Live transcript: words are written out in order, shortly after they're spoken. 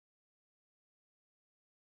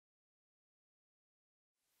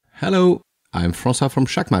Hello, I'm François from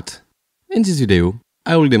Shakmat. In this video,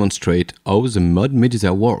 I will demonstrate how the Mod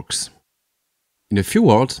Medusa works. In a few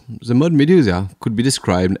words, the Mod Medusa could be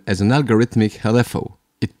described as an algorhythmic LFO.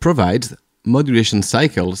 It provides modulation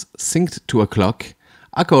cycles synced to a clock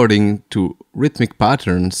according to rhythmic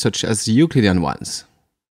patterns such as the Euclidean ones.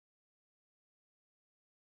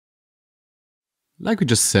 Like we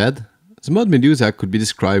just said, the Mod Medusa could be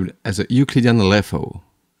described as a Euclidean LFO.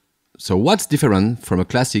 So what's different from a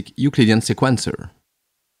classic Euclidean sequencer?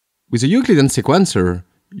 With a Euclidean sequencer,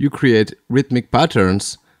 you create rhythmic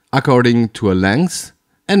patterns according to a length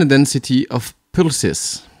and a density of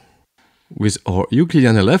pulses. With our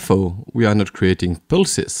Euclidean LFO, we are not creating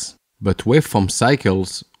pulses, but waveform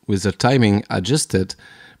cycles with the timing adjusted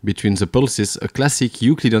between the pulses a classic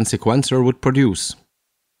Euclidean sequencer would produce.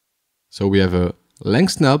 So we have a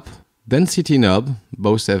length knob, density knob,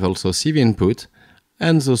 both have also CV input,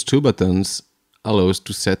 and those two buttons allow us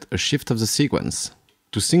to set a shift of the sequence.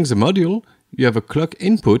 To sync the module, you have a clock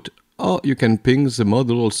input, or you can ping the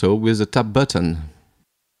module also with the tap button.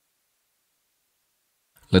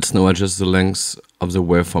 Let's now adjust the length of the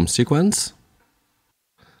waveform sequence.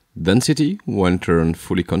 Density, when turned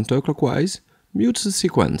fully counterclockwise, mutes the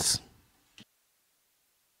sequence.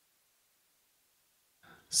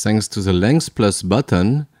 Thanks to the length plus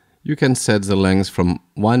button, you can set the length from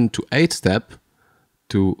 1 to 8 steps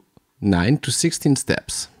to 9 to 16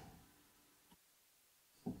 steps.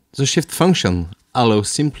 The shift function allows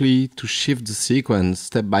simply to shift the sequence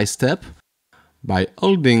step by step. By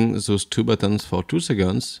holding those two buttons for 2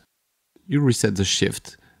 seconds, you reset the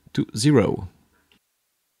shift to 0.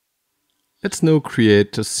 Let's now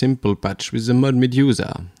create a simple patch with the Mod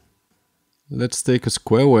Medusa. Let's take a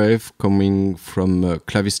square wave coming from a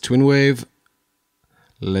clavis twin wave.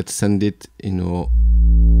 Let's send it in our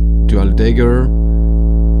dual dagger.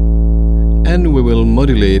 And we will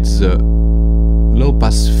modulate the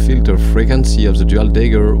low-pass filter frequency of the dual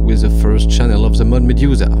dagger with the first channel of the Mod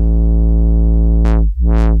Medusa.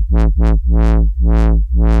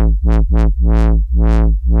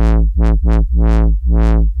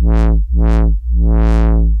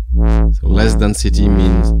 So less density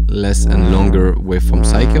means less and longer waveform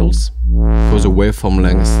cycles, because the waveform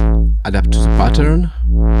length adapt to the pattern.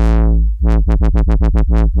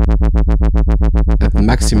 At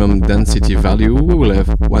maximum density value, we will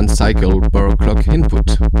have 1 cycle per clock input.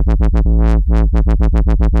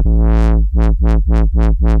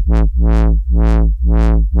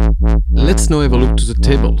 Let's now have a look to the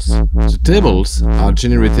tables. The tables are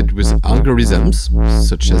generated with algorithms,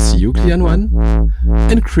 such as the Euclidean one,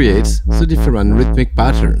 and create the different rhythmic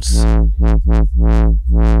patterns.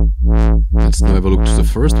 Let's now have a look to the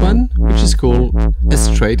first one, which is called as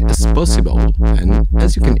straight as possible, and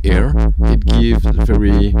as you can hear, it gives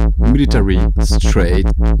very military straight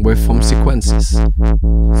waveform sequences.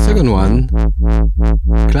 Second one,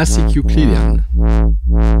 classic Euclidean.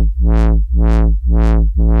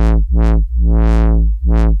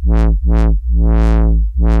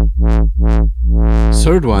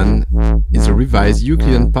 Third one is the revised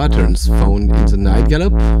Euclidean patterns found in the night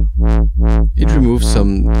Gallop. It removes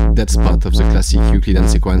some dead spot of the classic Euclidean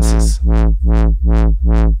sequences.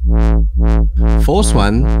 Fourth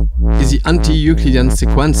one is the anti-Euclidean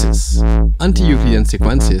sequences. Anti-Euclidean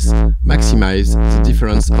sequences maximize the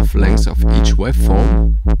difference of length of each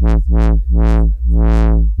waveform.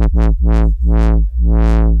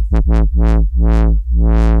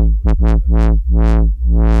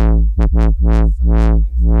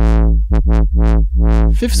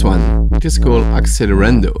 Fifth one, it is called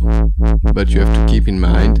accelerando, but you have to keep in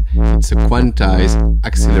mind it's a quantized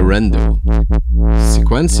accelerando.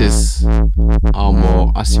 Sequences are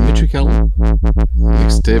more asymmetrical.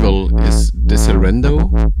 Next table is decelerando.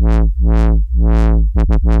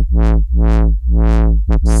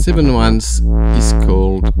 7 ones is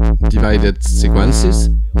called divided sequences.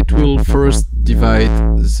 It will first divide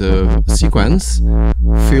the sequence,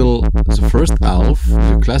 fill the first half with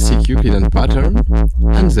a classic Euclidean pattern,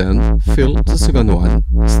 and then fill the second one,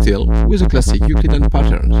 still with a classic Euclidean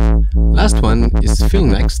pattern. Last one is fill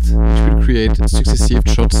next, which will create successive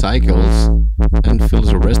short cycles and fill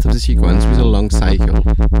the rest of the sequence with a long cycle.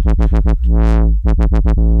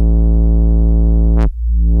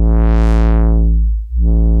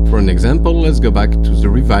 For an example, let's go back to the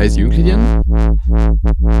revised Euclidean.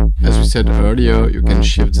 As we said earlier, you can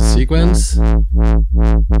shift the sequence.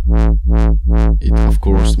 It of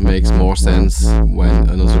course makes more sense when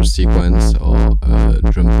another sequence or a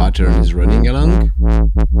drum pattern is running along.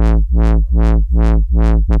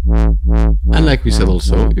 And like we said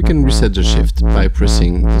also, you can reset the shift by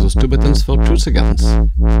pressing those two buttons for 2 seconds.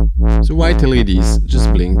 The white LEDs just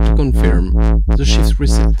blink to confirm the shift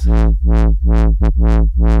reset.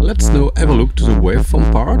 Let's now have a look to the waveform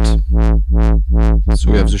part. So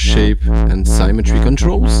we have the shape and symmetry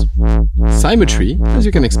controls. Symmetry, as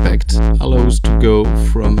you can expect, allows to go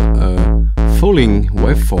from a falling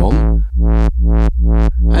waveform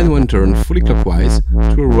and when turned fully clockwise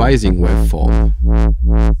to a rising waveform.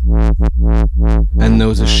 And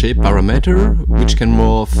now the shape parameter, which can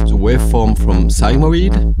morph the waveform from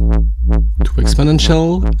sigmoid to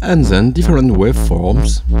exponential and then different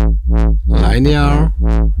waveforms, linear,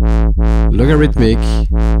 logarithmic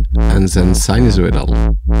and then sinusoidal.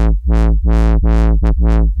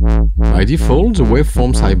 By default, the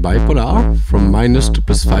waveforms are bipolar from minus to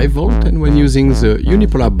plus 5 volt, and when using the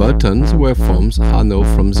unipolar button, the waveforms are now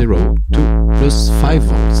from 0 to plus 5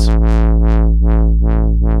 volts.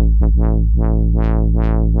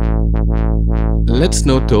 Let's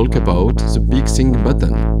now talk about the big sync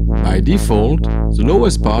button. By default, the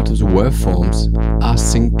lowest part of the waveforms are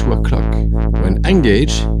synced to a clock. When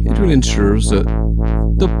engaged, it will ensure the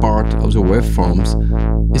top part of the waveforms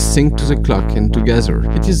is synced to the clock and together.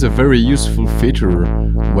 It is a very useful feature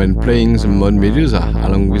when playing the Mod Medusa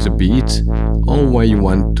along with a beat, or when you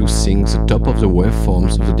want to sync the top of the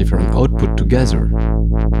waveforms of the different output together.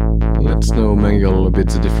 Let's now mangle a bit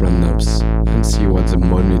the different knobs and see what the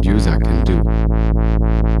Mod Medusa can do.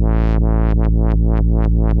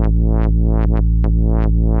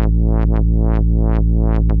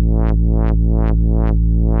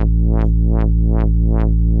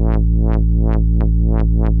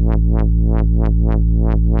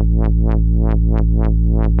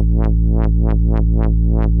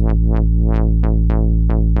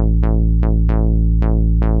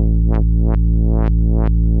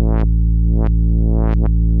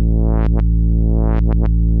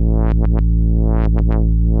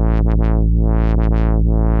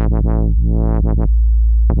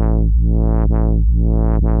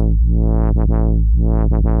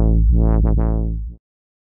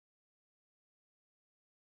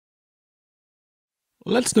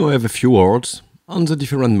 Let's now have a few words on the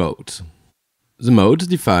different modes. The modes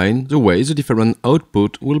define the way the different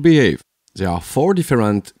output will behave. There are 4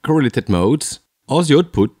 different correlated modes, or the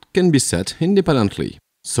output can be set independently.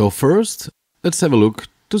 So first, let's have a look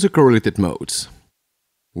to the correlated modes.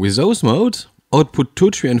 With those modes, output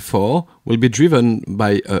 2, 3 and 4 will be driven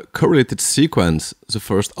by a correlated sequence the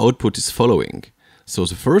first output is following. So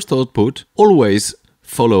the first output always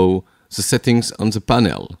follow the settings on the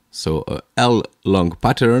panel, so a L long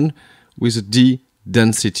pattern with a D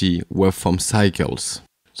density waveform cycles.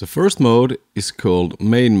 The first mode is called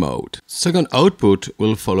main mode. Second output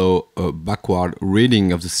will follow a backward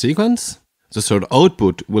reading of the sequence. The third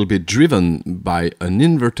output will be driven by an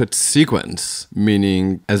inverted sequence,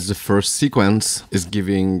 meaning as the first sequence is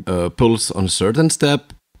giving a pulse on a certain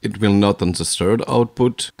step, it will not on the third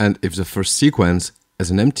output, and if the first sequence has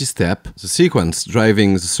an empty step, the sequence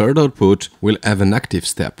driving the third output will have an active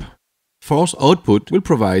step. Fourth output will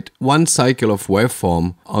provide one cycle of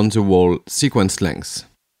waveform on the whole sequence length.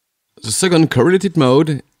 The second correlated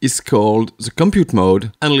mode is called the compute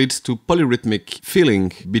mode and leads to polyrhythmic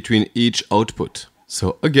filling between each output.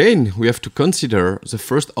 So again, we have to consider the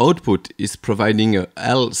first output is providing a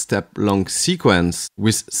L step long sequence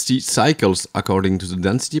with C cycles according to the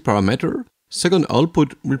density parameter. Second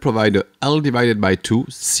output will provide a L divided by 2,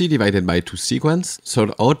 C divided by 2 sequence.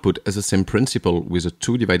 Third output has the same principle with a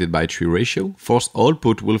 2 divided by 3 ratio. Fourth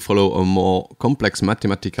output will follow a more complex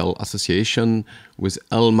mathematical association with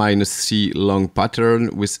L minus C long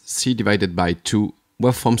pattern with C divided by 2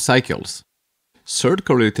 waveform cycles. Third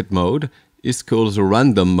correlated mode is called the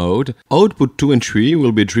random mode. Output 2 and 3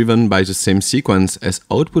 will be driven by the same sequence as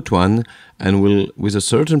output 1 and will, with a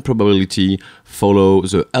certain probability, follow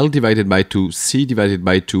the L divided by 2, C divided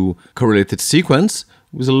by 2 correlated sequence,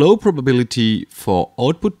 with a low probability for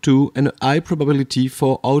output 2 and a high probability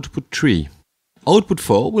for output 3. Output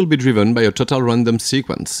 4 will be driven by a total random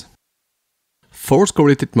sequence. Fourth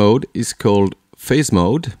correlated mode is called phase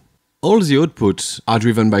mode. All the outputs are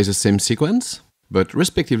driven by the same sequence, but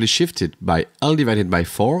respectively shifted by L divided by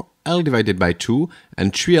 4, L divided by 2,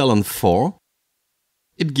 and 3L on 4.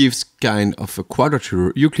 It gives kind of a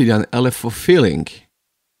quadrature Euclidean LFO feeling.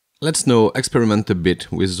 Let's now experiment a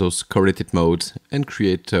bit with those correlated modes and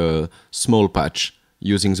create a small patch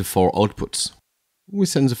using the 4 outputs. We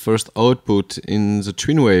send the first output in the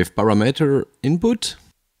twin wave parameter input.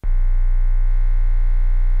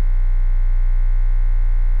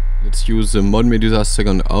 Let's use the Mod Medusa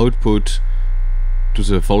second output to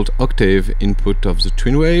the volt octave input of the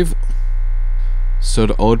twin wave. So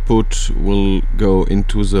the output will go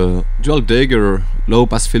into the dual dagger low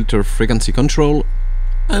pass filter frequency control,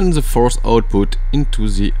 and the fourth output into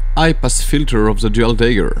the high pass filter of the dual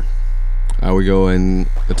dagger. Here we go, and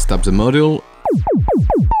let's tap the module.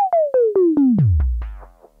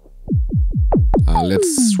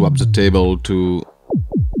 Let's swap the table to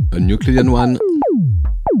a Euclidean one.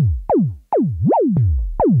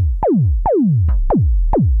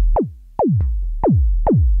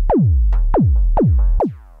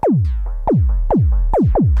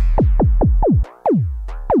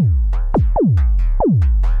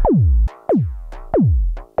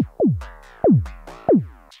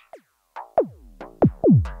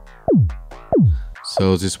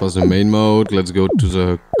 So this was the main mode. Let's go to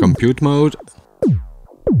the compute mode.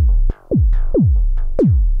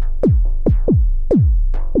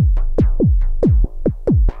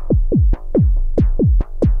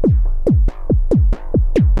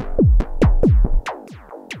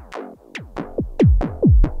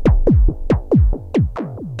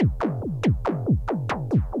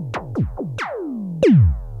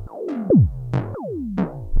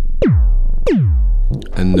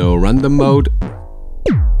 And no random mode.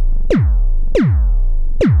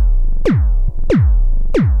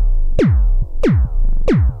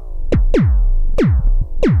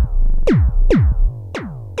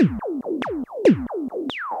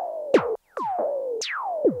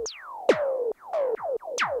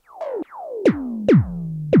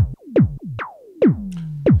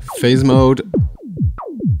 Phase mode.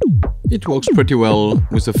 It works pretty well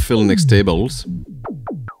with the fill next tables.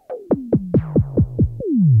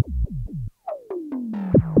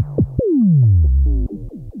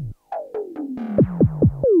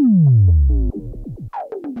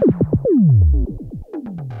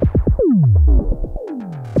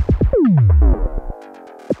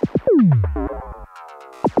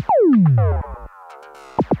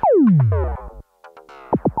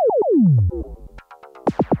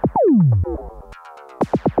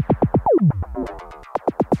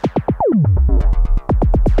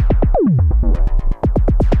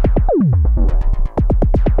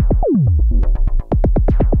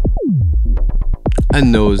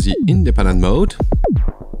 And now the independent mode.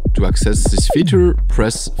 To access this feature,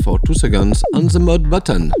 press for 2 seconds on the mode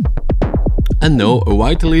button. And now a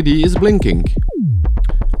white LED is blinking.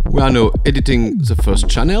 We are now editing the first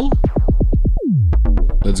channel.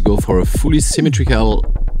 Let's go for a fully symmetrical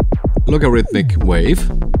logarithmic wave.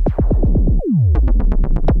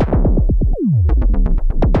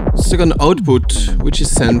 Second output, which is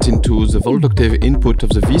sent into the volt octave input of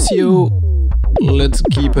the VCO. Let's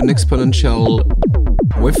keep an exponential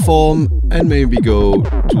waveform and maybe go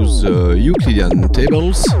to the Euclidean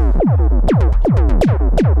tables.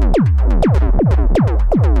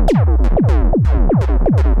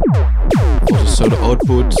 For the third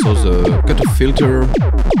output, so the cutoff filter,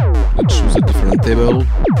 let's choose a different table.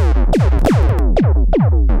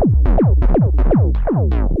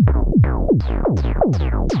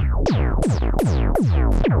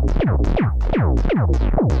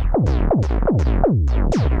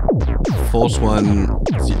 Fourth one,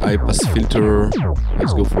 the high pass filter.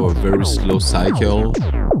 Let's go for a very slow cycle.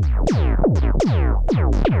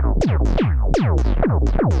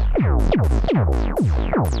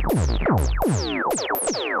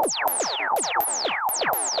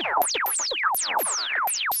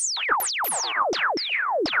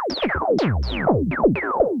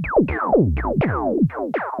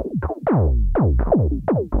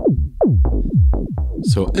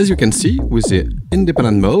 So as you can see, with the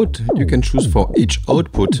independent mode, you can choose for each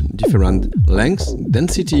output different length,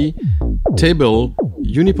 density, table,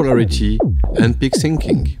 unipolarity, and peak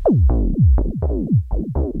syncing.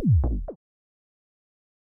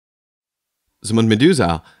 The Mod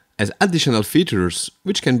Medusa has additional features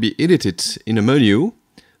which can be edited in a menu.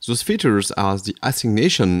 Those features are the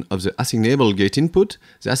assignation of the assignable gate input,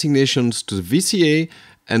 the assignations to the VCA,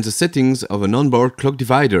 and the settings of an onboard clock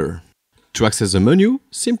divider. To access the menu,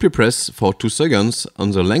 simply press for 2 seconds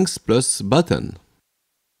on the length plus button.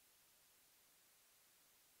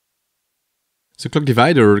 The clock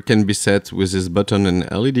divider can be set with this button and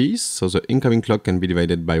LEDs, so the incoming clock can be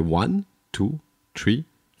divided by 1, 2, 3,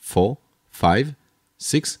 4, 5,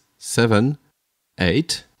 6, 7,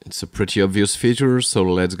 8. It's a pretty obvious feature, so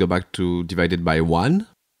let's go back to divided by 1.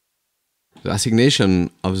 The assignation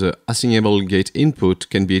of the assignable gate input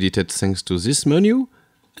can be edited thanks to this menu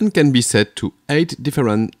and can be set to 8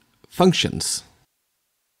 different functions.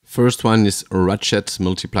 First one is ratchet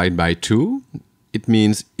multiplied by 2. It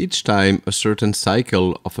means each time a certain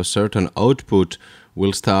cycle of a certain output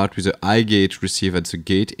will start with a high gate received at the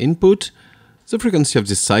gate input, the frequency of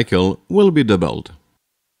this cycle will be doubled.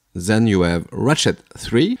 Then you have ratchet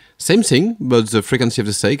 3, same thing, but the frequency of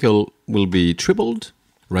the cycle will be tripled.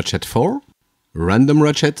 Ratchet 4, random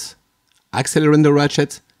ratchet, accelerando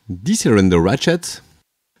ratchet, decelerando ratchet,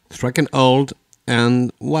 track and hold,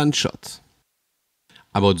 and one shot.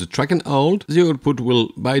 About the track and hold, the output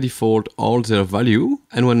will by default hold their value,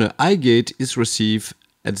 and when a high gate is received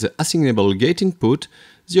at the assignable gate input,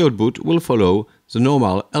 the output will follow the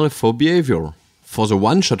normal LFO behavior. For the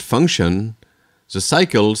one-shot function, the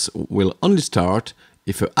cycles will only start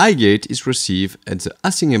if a high gate is received at the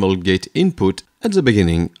assignable gate input at the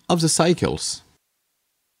beginning of the cycles.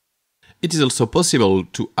 It is also possible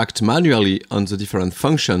to act manually on the different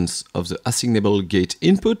functions of the assignable gate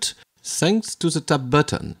input thanks to the tab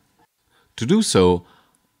button. To do so,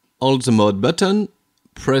 hold the mode button,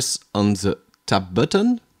 press on the tab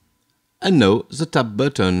button, and now the tab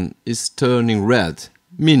button is turning red,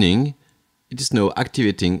 meaning it is now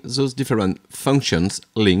activating those different functions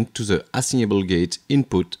linked to the assignable gate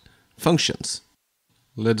input functions.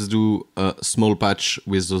 Let's do a small patch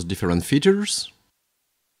with those different features.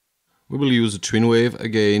 We will use a twin wave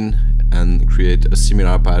again and create a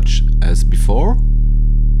similar patch as before.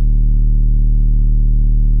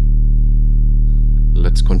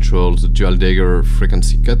 Let's control the dual dagger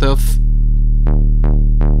frequency cutoff.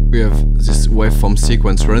 We have this waveform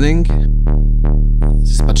sequence running.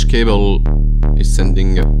 This patch cable is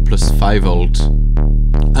sending a +5 volt,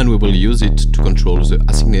 and we will use it to control the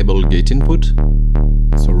assignable gate input.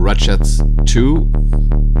 So ratchet 2,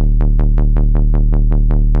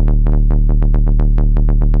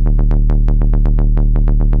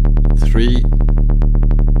 three,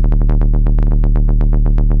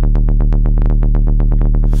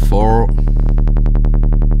 4,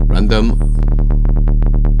 random,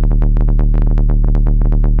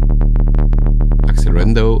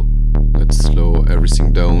 accelerando. Let's slow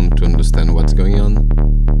everything down to understand what's going on.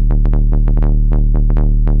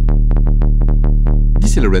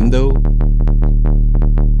 Decelerando.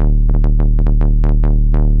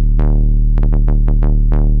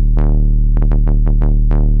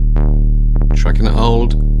 Track and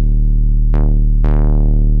hold.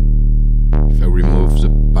 If I remove the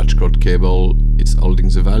patch cord cable, it's holding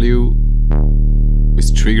the value.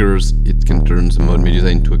 With triggers, it can turn the Mod Medusa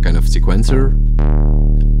into a kind of sequencer.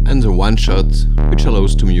 And the one shot, which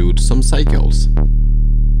allows to mute some cycles.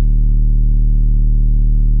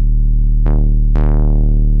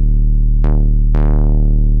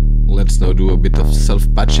 Let's now do a bit of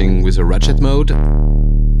self-patching with a ratchet mode.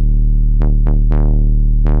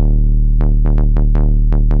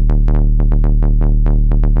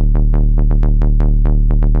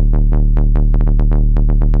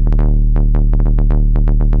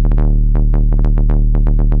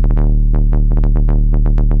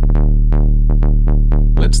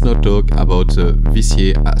 Let's now talk about the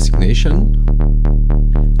VCA assignation.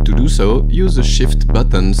 To do so, use the shift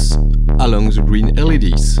buttons along the green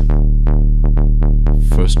LEDs.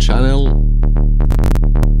 First channel,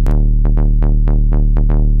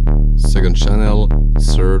 second channel,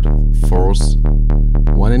 third, fourth,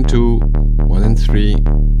 1 and 2, 1 and 3,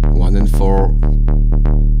 1 and 4,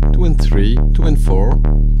 2 and 3, 2 and 4,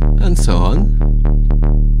 and so on.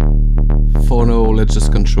 For now, let's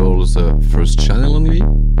just control the first channel only.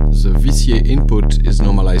 The VCA input is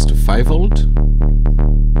normalized to 5 volt.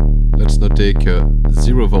 Let's now take a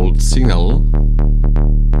 0 volt signal.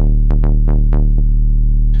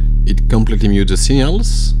 It completely mutes the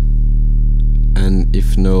signals. And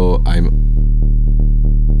if now I'm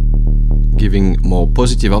giving more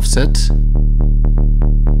positive offset,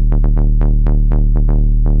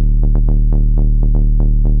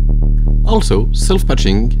 also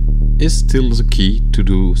self-patching is still the key to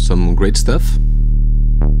do some great stuff.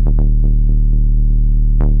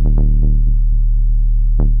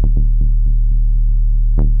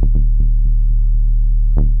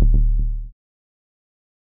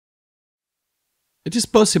 It is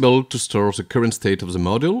possible to store the current state of the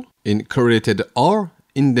module in correlated or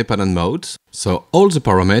independent modes, so all the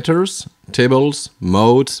parameters, tables,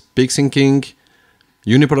 modes, peak syncing,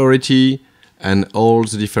 unipolarity, and all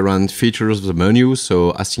the different features of the menu,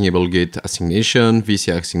 so assignable gate assignation,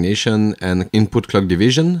 VCA assignation, and input clock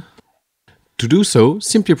division. To do so,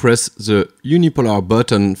 simply press the unipolar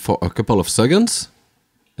button for a couple of seconds,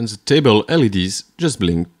 and the table LEDs just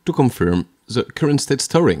blink to confirm the current state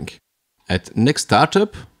storing. At next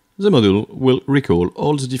startup, the module will recall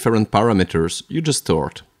all the different parameters you just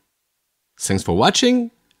stored. Thanks for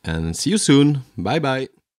watching, and see you soon. Bye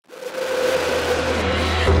bye.